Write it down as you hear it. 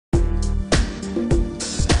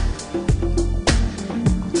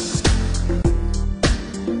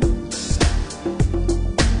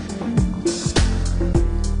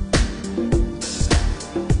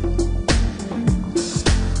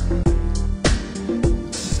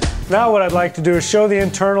Now what I'd like to do is show the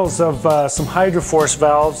internals of some Hydraforce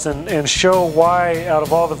valves and show why out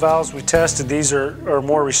of all the valves we tested, these are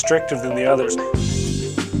more restrictive than the others.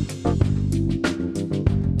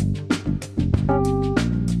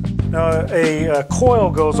 Now a coil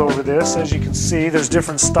goes over this. As you can see, there's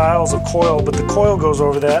different styles of coil, but the coil goes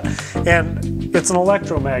over that, and it's an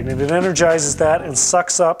electromagnet. It energizes that and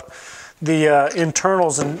sucks up the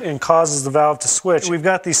internals and causes the valve to switch. We've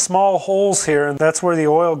got these small holes here, and that's where the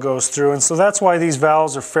oil goes through, and so that's why these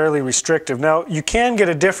valves are fairly restrictive. Now you can get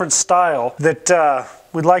a different style that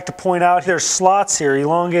we'd like to point out. There's slots here,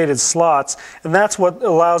 elongated slots, and that's what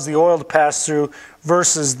allows the oil to pass through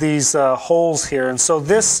versus these holes here. And so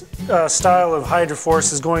this style of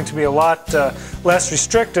Hydraforce is going to be a lot less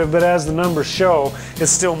restrictive, but as the numbers show,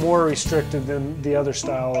 it's still more restrictive than the other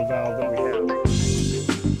style of valve that we have.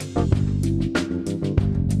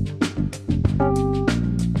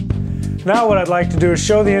 Now what I'd like to do is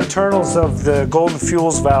show the internals of the Golden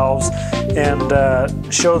Fuels valves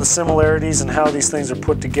and show the similarities and how these things are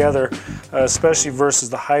put together, especially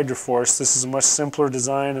versus the Hydraforce. This is a much simpler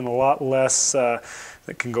design and a lot less that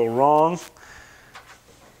can go wrong.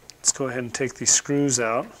 Let's go ahead and take these screws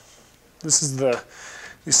out. This is the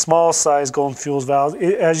small size Golden Fuels valve.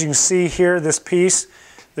 As you can see here, this piece,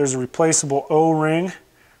 there's a replaceable O-ring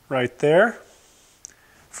right there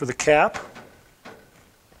for the cap.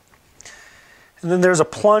 And then there's a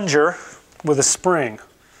plunger with a spring.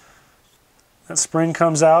 That spring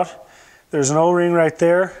comes out. There's an O-ring right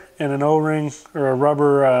there and an O-ring or a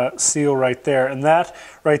rubber seal right there. And that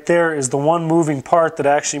right there is the one moving part that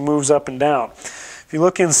actually moves up and down. If you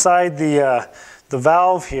look inside the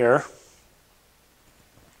valve here,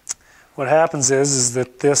 what happens is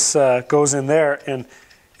that this goes in there and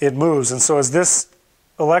it moves. And so as this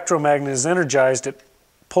electromagnet is energized, it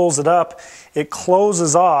pulls it up, it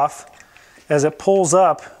closes off. As it pulls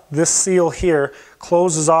up, this seal here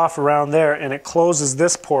closes off around there, and it closes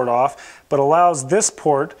this port off, but allows this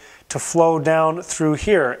port to flow down through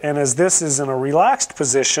here. And as this is in a relaxed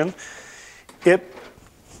position, and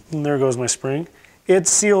there goes my spring, it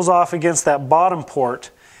seals off against that bottom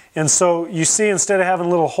port. And so you see, instead of having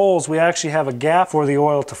little holes, we actually have a gap for the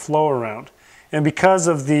oil to flow around. And because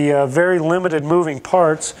of the very limited moving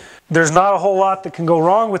parts, there's not a whole lot that can go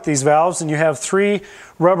wrong with these valves, and you have 3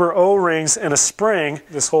 rubber O-rings and a spring.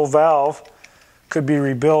 This whole valve could be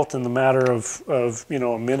rebuilt in the matter of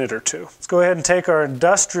a minute or two. Let's go ahead and take our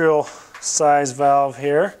industrial size valve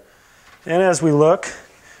here, and as we look,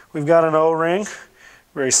 we've got an O-ring,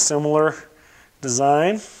 very similar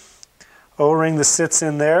design. O-ring that sits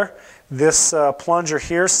in there. This plunger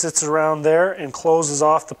here sits around there and closes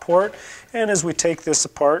off the port. And as we take this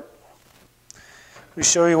apart, we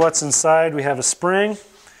show you what's inside. We have a spring,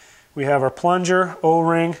 we have our plunger,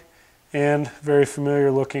 O-ring, and very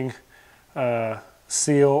familiar looking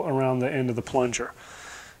seal around the end of the plunger.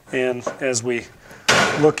 And as we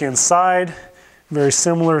look inside, very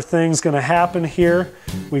similar things going to happen here.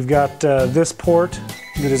 We've got this port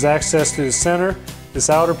that is accessed through the center, this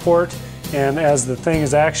outer port, and as the thing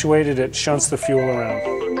is actuated, it shunts the fuel around.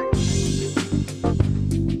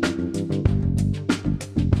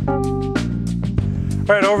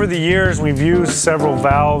 All right, over the years we've used several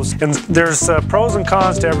valves, and there's pros and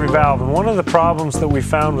cons to every valve. And one of the problems that we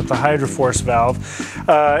found with the Hydraforce valve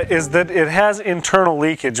is that it has internal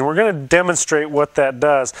leakage, and we're going to demonstrate what that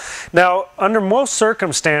does. Now, under most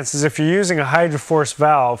circumstances, if you're using a Hydraforce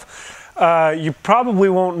valve, you probably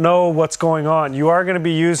won't know what's going on. You are going to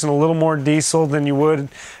be using a little more diesel than you would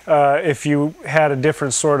if you had a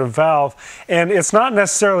different sort of valve. And it's not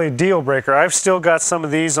necessarily a deal breaker. I've still got some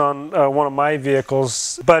of these on one of my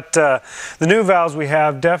vehicles, but the new valves we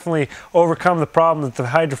have definitely overcome the problem that the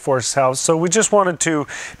Hydraforce has. So we just wanted to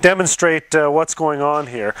demonstrate what's going on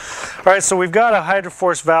here. All right, so we've got a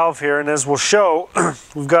Hydraforce valve here, and as we'll show,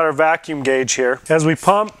 we've got our vacuum gauge here. As we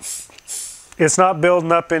pump, it's not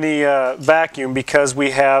building up any vacuum because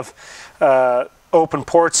we have open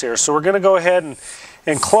ports here. So we're going to go ahead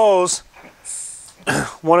and close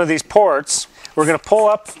one of these ports. We're going to pull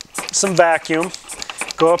up some vacuum,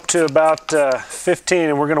 go up to about 15,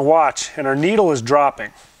 and we're going to watch. And our needle is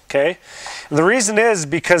dropping. Okay? And the reason is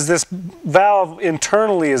because this valve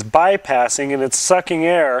internally is bypassing and it's sucking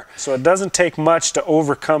air, so it doesn't take much to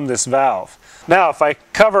overcome this valve. Now, if I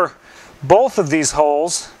cover both of these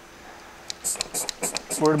holes,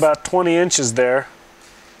 we're at about 20 inches there,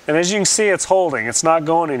 and as you can see, it's holding, it's not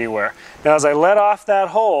going anywhere. Now as I let off that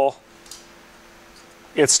hole,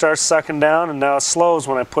 it starts sucking down, and now it slows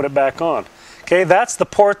when I put it back on. Okay, that's the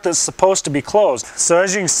port that's supposed to be closed. So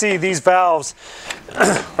as you can see, these valves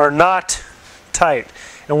are not tight.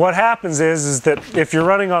 And what happens is that if you're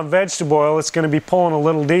running on vegetable oil, it's going to be pulling a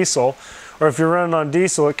little diesel, or if you're running on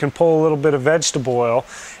diesel, it can pull a little bit of vegetable oil.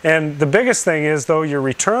 And the biggest thing is, though, your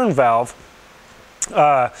return valve,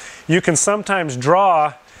 you can sometimes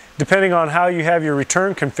draw, depending on how you have your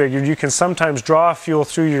return configured, you can sometimes draw fuel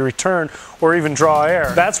through your return or even draw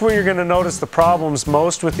air. That's where you're going to notice the problems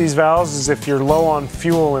most with these valves, is if you're low on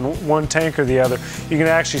fuel in one tank or the other, you can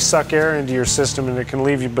actually suck air into your system and it can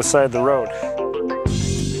leave you beside the road.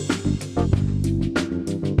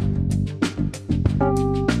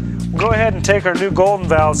 We'll go ahead and take our new golden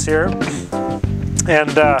valves here,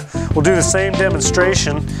 and we'll do the same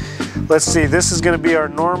demonstration. Let's see, this is going to be our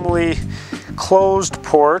normally closed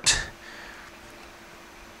port.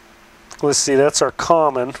 Let's see, that's our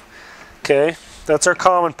common. Okay, that's our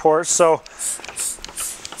common port. So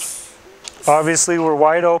obviously we're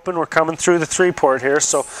wide open, we're coming through the 3-port here.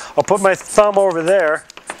 So I'll put my thumb over there.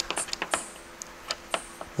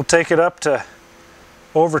 We'll take it up to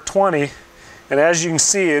over 20. And as you can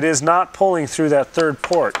see, it is not pulling through that 3rd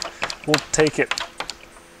port. We'll take it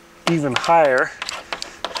even higher.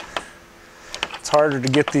 It's harder to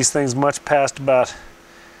get these things much past about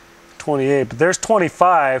 28, but there's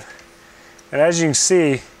 25. And as you can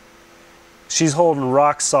see, she's holding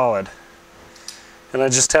rock solid. And I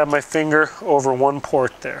just have my finger over 1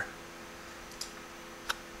 port there.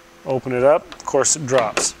 Open it up, of course it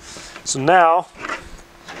drops. So now,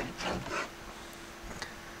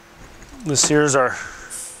 this here's our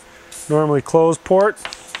normally closed port.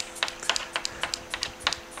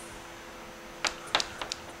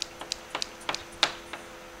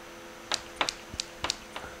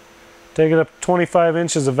 Take it up 25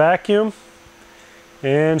 inches of vacuum,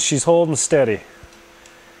 and she's holding steady.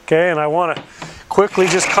 Okay, and I want to quickly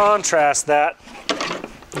just contrast that.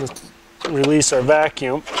 Let's release our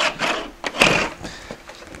vacuum.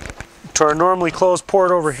 To our normally closed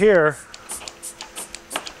port over here,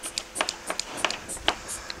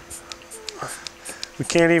 we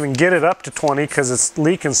can't even get it up to 20 because it's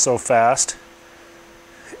leaking so fast,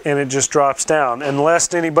 and it just drops down. And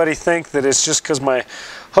lest anybody think that it's just because my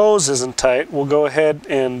hose isn't tight, we'll go ahead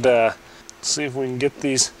and see if we can get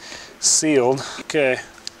these sealed. Okay.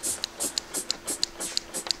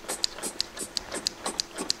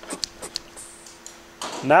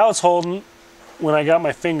 Now it's holding when I got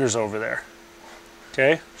my fingers over there.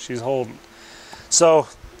 Okay, she's holding. So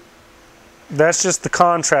that's just the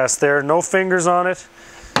contrast there. No fingers on it.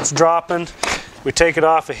 It's dropping. We take it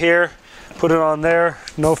off of here, put it on there.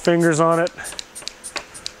 No fingers on it.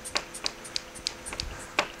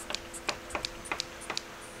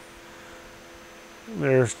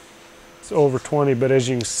 There's, it's over 20, but as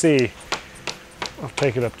you can see, I'll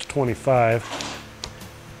take it up to 25.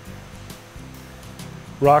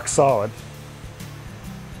 Rock solid.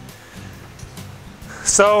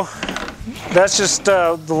 So that's just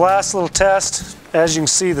the last little test. As you can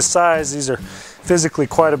see, the size, these are physically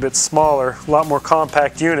quite a bit smaller, a lot more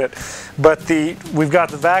compact unit. But we've got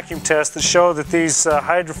the vacuum tests that show that these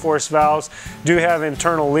Hydraforce valves do have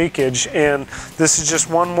internal leakage, and this is just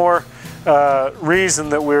one more reason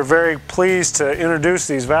that we're very pleased to introduce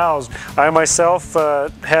these valves. I myself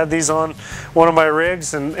had these on one of my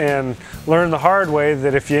rigs and learned the hard way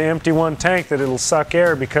that if you empty one tank that it'll suck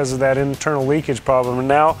air because of that internal leakage problem. And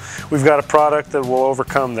now we've got a product that will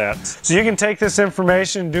overcome that. So you can take this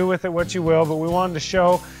information and do with it what you will, but we wanted to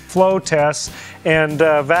show flow tests and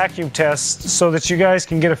vacuum tests so that you guys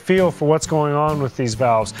can get a feel for what's going on with these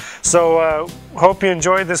valves. So hope you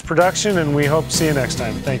enjoyed this production, and we hope to see you next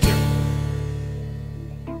time. Thank you.